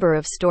optimal number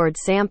of stored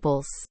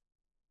samples.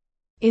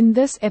 In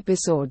this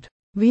episode,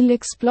 we'll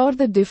explore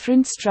the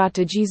different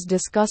strategies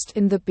discussed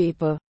in the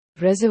paper: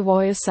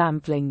 reservoir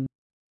sampling,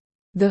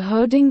 the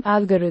herding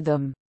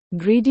algorithm,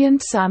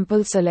 gradient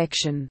sample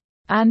selection,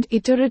 and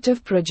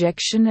iterative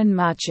projection and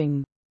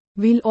matching.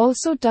 We'll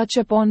also touch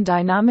upon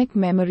dynamic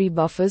memory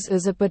buffers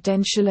as a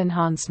potential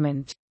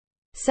enhancement.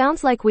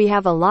 Sounds like we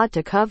have a lot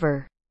to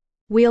cover.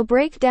 We'll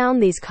break down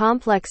these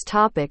complex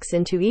topics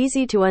into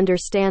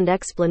easy-to-understand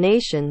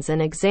explanations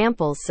and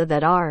examples so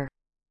that our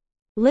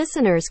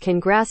listeners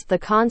can grasp the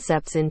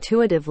concepts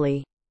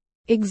intuitively.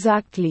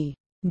 Exactly,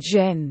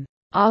 Jen.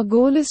 Our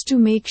goal is to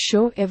make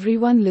sure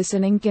everyone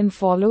listening can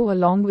follow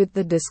along with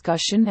the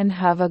discussion and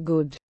have a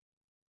good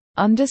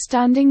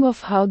understanding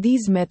of how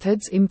these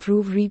methods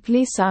improve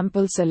replay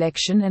sample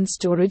selection and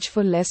storage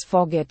for less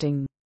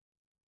forgetting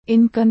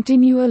in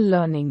continual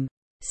learning.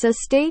 So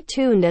stay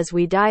tuned as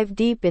we dive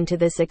deep into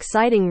this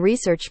exciting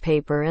research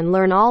paper and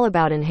learn all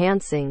about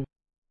enhancing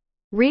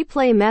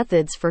replay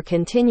methods for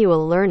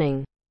continual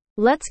learning.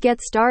 Let's get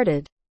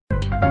started.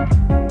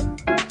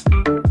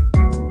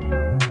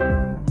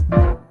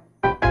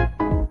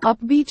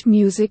 Upbeat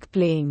music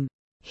playing.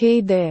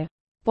 Hey there,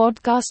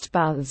 podcast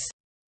pals.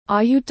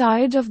 Are you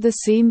tired of the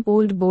same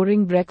old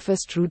boring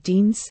breakfast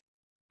routines?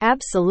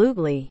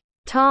 Absolutely,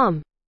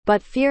 Tom.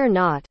 But fear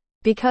not,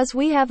 because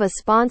we have a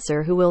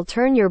sponsor who will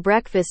turn your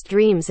breakfast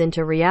dreams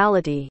into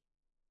reality.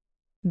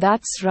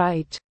 That's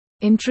right.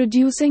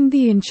 Introducing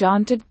the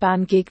Enchanted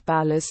Pancake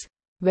Palace,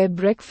 where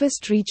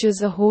breakfast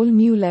reaches a whole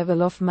new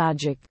level of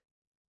magic.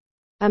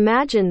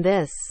 Imagine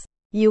this.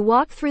 You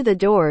walk through the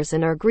doors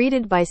and are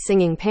greeted by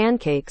singing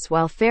pancakes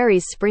while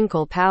fairies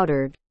sprinkle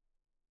powdered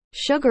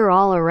sugar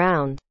all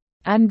around.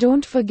 And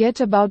don't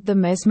forget about the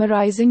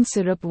mesmerizing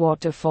syrup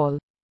waterfall.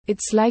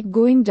 It's like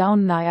going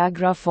down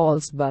Niagara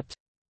Falls but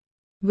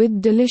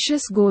with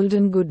delicious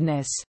golden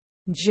goodness.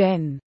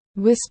 Jen,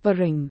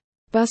 whispering,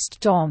 "Psst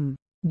Tom,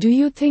 do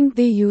you think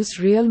they use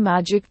real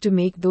magic to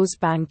make those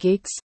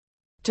pancakes?"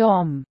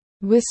 Tom,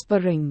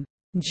 whispering,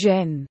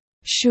 "Jen,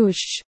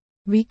 shush.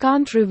 We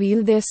can't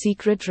reveal their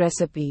secret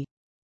recipe."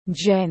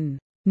 Jen,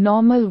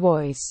 normal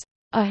voice,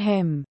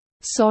 "Ahem.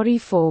 Sorry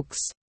folks.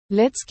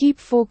 Let's keep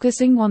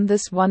focusing on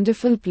this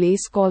wonderful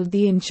place called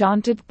the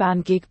Enchanted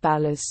Pancake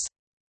Palace."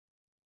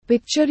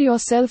 Picture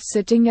yourself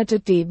sitting at a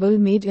table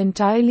made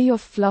entirely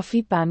of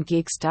fluffy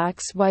pancake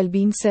stacks while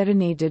being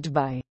serenaded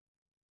by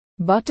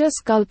butter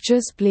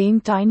sculptures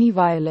playing tiny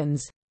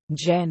violins.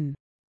 Jen,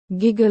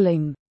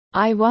 giggling,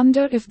 "I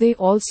wonder if they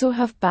also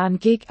have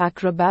pancake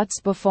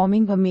acrobats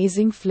performing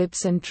amazing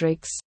flips and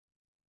tricks."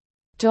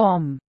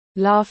 Tom,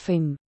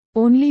 laughing,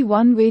 "Only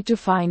one way to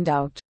find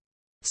out.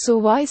 So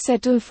why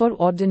settle for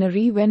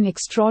ordinary when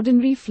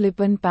extraordinary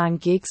flippant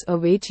pancakes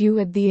await you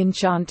at the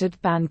Enchanted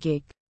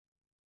Pancake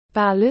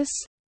Palace?"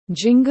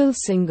 Jingle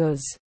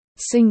singers,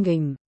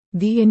 singing,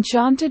 "The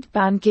Enchanted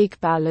Pancake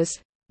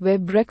Palace, where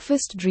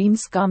breakfast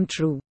dreams come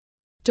true."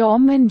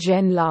 Tom and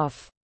Jen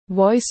laugh.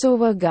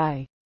 Voiceover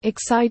guy,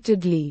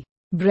 excitedly,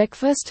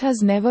 "Breakfast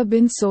has never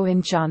been so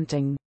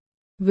enchanting.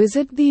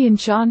 Visit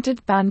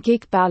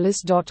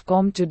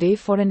theenchantedpancakepalace.com today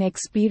for an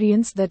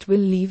experience that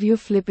will leave you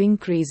flipping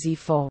crazy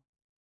for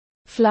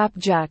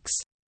flapjacks."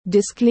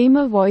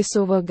 Disclaimer.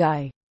 Voiceover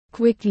guy,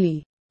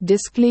 quickly,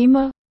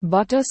 disclaimer,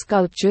 butter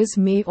sculptures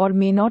may or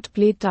may not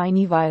play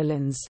tiny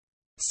violins.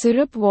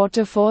 Syrup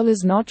waterfall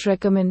is not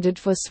recommended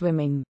for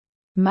swimming.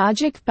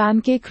 Magic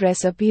pancake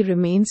recipe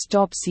remains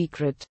top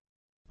secret.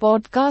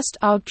 Podcast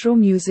outro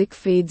music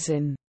fades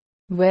in.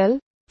 Well,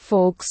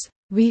 folks,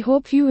 we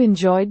hope you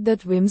enjoyed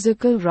that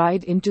whimsical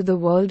ride into the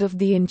world of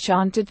the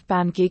Enchanted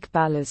Pancake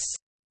Palace.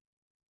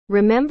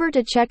 Remember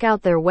to check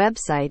out their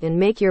website and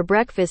make your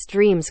breakfast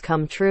dreams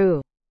come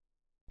true.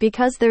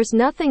 Because there's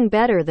nothing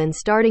better than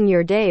starting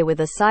your day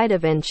with a side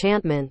of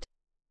enchantment.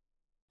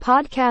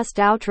 Podcast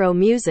outro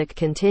music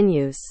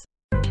continues.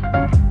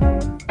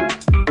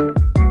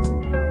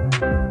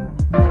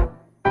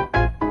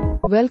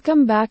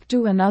 Welcome back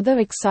to another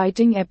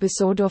exciting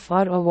episode of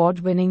our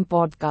award-winning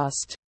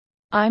podcast.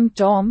 I'm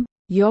Tom,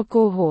 your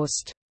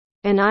co-host.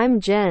 And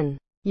I'm Jen,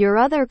 your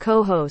other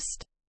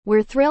co-host.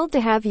 We're thrilled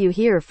to have you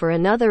here for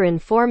another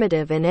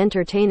informative and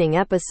entertaining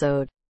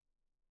episode.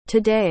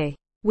 Today,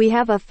 we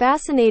have a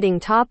fascinating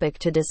topic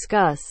to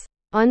discuss: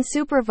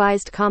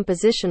 unsupervised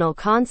compositional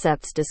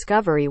concepts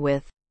discovery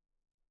with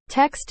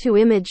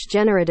text-to-image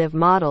generative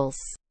models.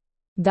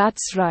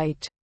 That's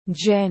right,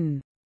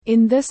 Jen.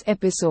 In this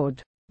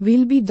episode,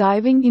 we'll be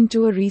diving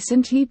into a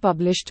recently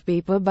published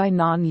paper by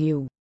Nan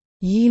Liu,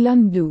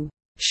 Yilan Du,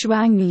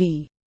 Shuang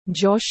Li,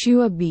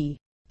 Joshua B.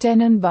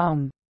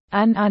 Tenenbaum,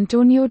 and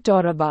Antonio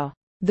Torraba.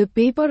 The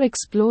paper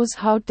explores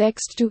how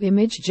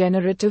text-to-image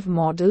generative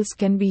models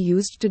can be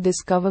used to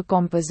discover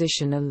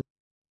compositional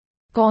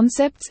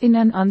concepts in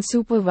an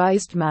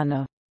unsupervised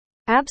manner.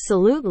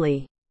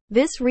 Absolutely.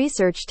 This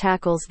research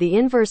tackles the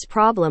inverse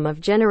problem of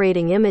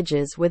generating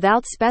images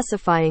without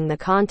specifying the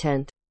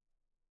content.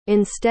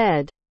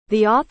 Instead,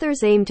 The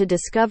authors aim to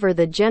discover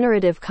the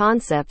generative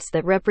concepts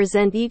that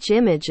represent each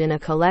image in a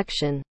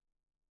collection.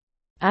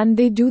 And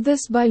they do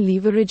this by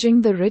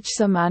leveraging the rich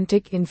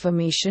semantic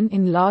information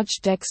in large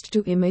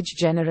text-to-image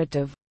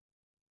generative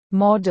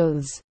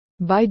models.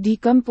 By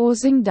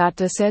decomposing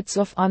datasets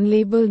of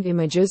unlabeled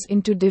images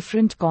into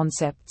different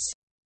concepts,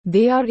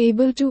 they are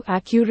able to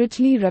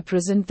accurately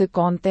represent the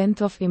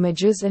content of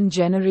images and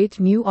generate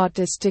new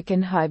artistic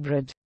and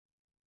hybrid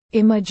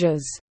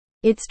images.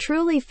 It's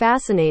truly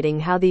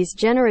fascinating how these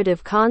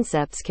generative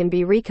concepts can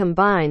be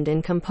recombined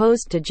and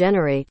composed to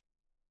generate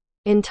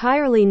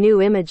entirely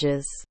new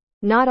images.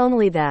 Not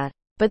only that,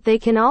 but they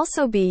can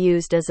also be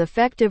used as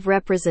effective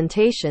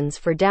representations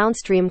for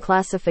downstream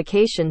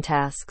classification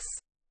tasks.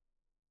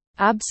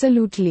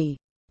 Absolutely.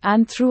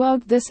 And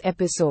throughout this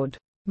episode,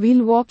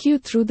 we'll walk you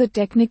through the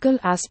technical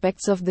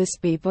aspects of this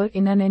paper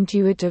in an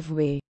intuitive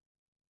way.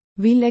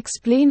 We'll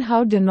explain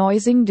how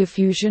denoising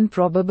diffusion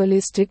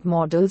probabilistic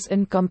models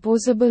and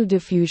composable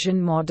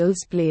diffusion models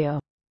play a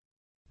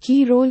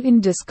key role in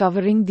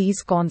discovering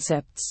these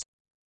concepts.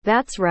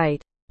 That's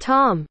right,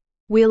 Tom.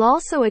 We'll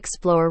also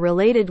explore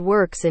related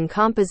works in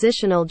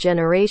compositional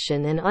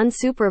generation and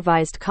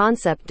unsupervised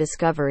concept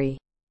discovery,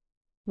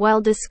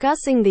 while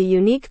discussing the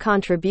unique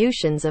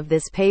contributions of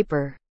this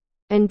paper.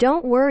 And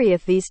don't worry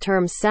if these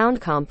terms sound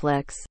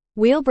complex,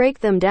 we'll break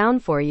them down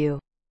for you.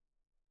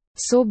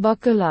 So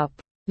buckle up,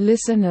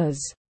 listeners,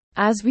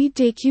 as we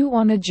take you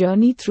on a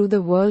journey through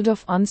the world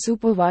of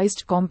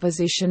unsupervised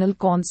compositional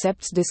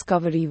concepts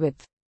discovery with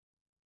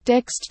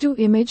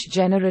text-to-image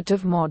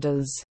generative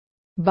models.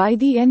 By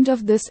the end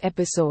of this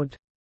episode,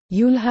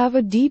 you'll have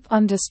a deep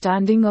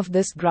understanding of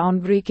this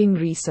groundbreaking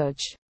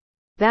research.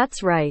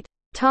 That's right,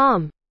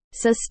 Tom.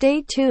 So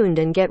stay tuned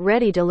and get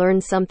ready to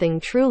learn something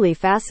truly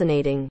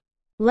fascinating.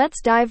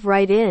 Let's dive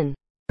right in.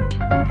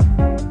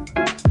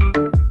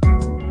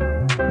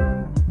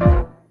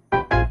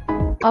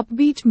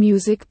 Upbeat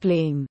music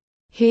playing.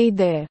 Hey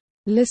there,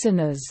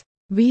 listeners.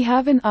 We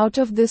have an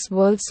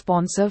out-of-this-world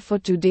sponsor for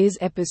today's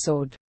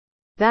episode.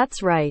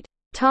 That's right,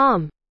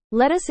 Tom.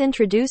 Let us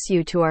introduce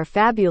you to our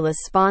fabulous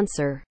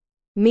sponsor,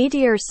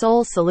 Meteor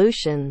Sole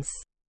Solutions.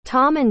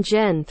 Tom and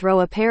Jen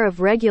throw a pair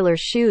of regular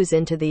shoes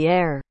into the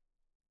air.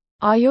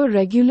 Are your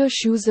regular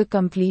shoes a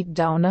complete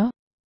downer?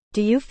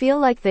 Do you feel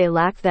like they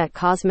lack that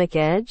cosmic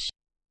edge?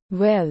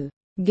 Well,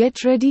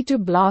 get ready to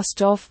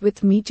blast off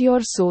with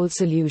Meteor Sole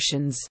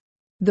Solutions,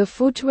 the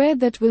footwear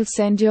that will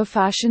send your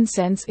fashion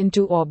sense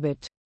into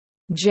orbit.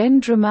 Jen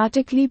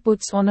dramatically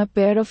puts on a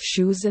pair of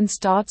shoes and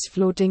starts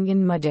floating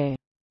in midair.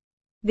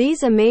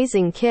 These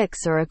amazing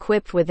kicks are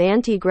equipped with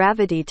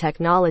anti-gravity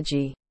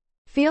technology.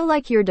 Feel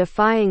like you're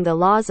defying the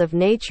laws of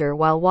nature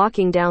while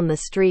walking down the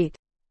street.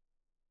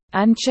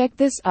 And check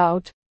this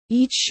out,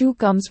 each shoe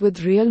comes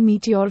with real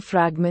meteor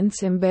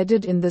fragments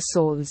embedded in the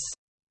soles.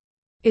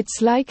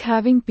 It's like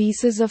having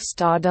pieces of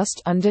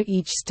stardust under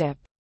each step.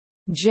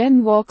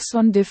 Jen walks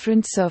on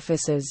different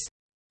surfaces: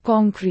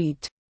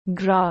 concrete,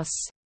 grass,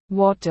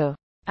 water,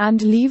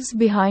 and leaves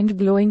behind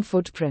glowing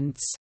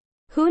footprints.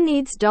 Who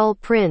needs dull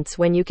prints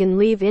when you can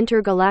leave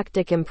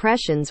intergalactic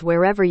impressions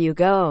wherever you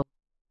go?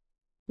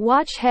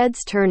 Watch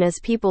heads turn as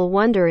people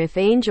wonder if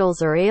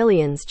angels or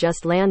aliens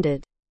just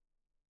landed.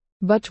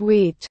 But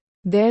wait,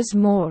 there's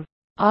more.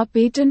 Our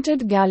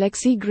patented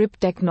Galaxy Grip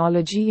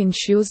technology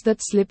ensures that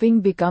slipping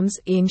becomes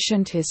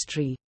ancient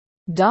history.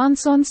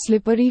 Dance on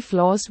slippery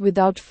floors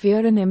without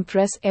fear and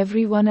impress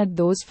everyone at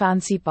those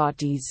fancy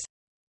parties.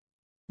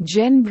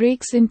 Jen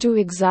breaks into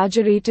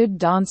exaggerated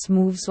dance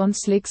moves on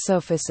slick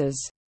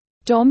surfaces.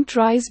 Tom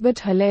tries but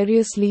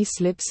hilariously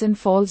slips and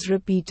falls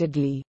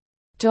repeatedly.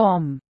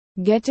 Tom,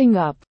 getting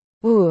up.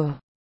 Ugh.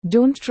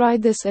 Don't try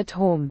this at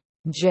home.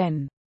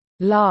 Jen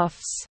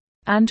laughs.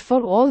 And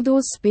for all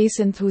those space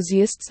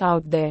enthusiasts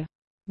out there,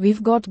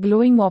 we've got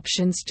glowing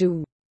options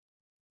too.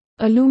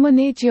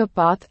 Illuminate your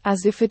path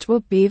as if it were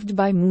paved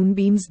by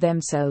moonbeams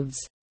themselves.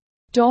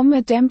 Tom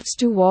attempts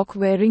to walk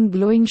wearing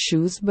glowing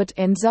shoes but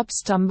ends up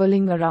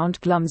stumbling around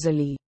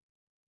clumsily.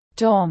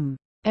 Tom,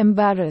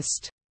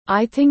 embarrassed.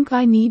 I think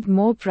I need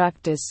more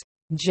practice.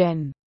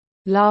 Jen,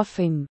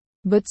 laughing.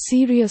 But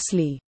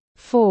seriously,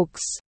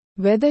 folks,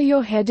 whether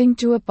you're heading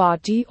to a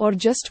party or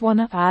just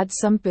wanna add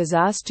some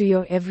pizzazz to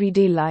your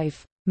everyday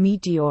life,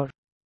 Meteor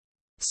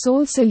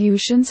Sole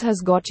Solutions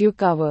has got you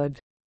covered.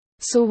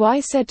 So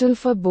why settle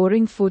for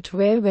boring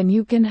footwear when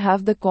you can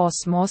have the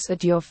cosmos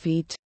at your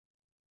feet?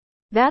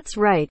 That's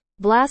right,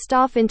 blast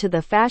off into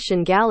the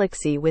fashion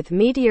galaxy with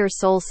Meteor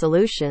Sole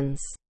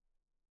Solutions.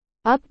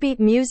 Upbeat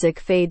music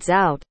fades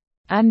out.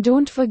 And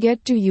don't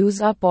forget to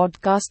use our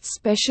podcast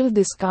special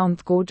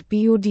discount code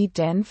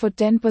POD10 for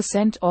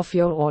 10% off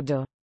your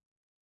order.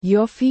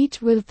 Your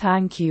feet will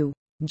thank you,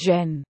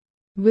 Jen.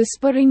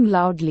 Whispering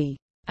loudly.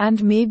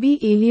 And maybe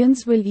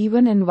aliens will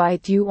even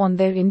invite you on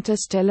their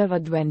interstellar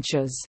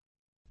adventures.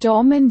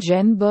 Tom and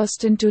Jen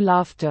burst into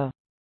laughter.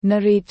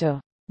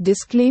 Narrator.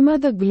 Disclaimer: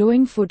 the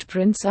glowing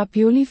footprints are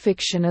purely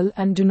fictional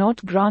and do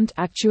not grant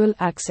actual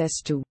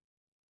access to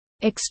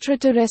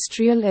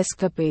extraterrestrial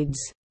escapades.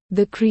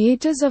 The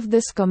creators of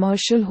this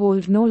commercial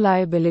hold no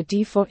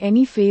liability for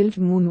any failed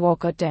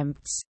moonwalk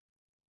attempts.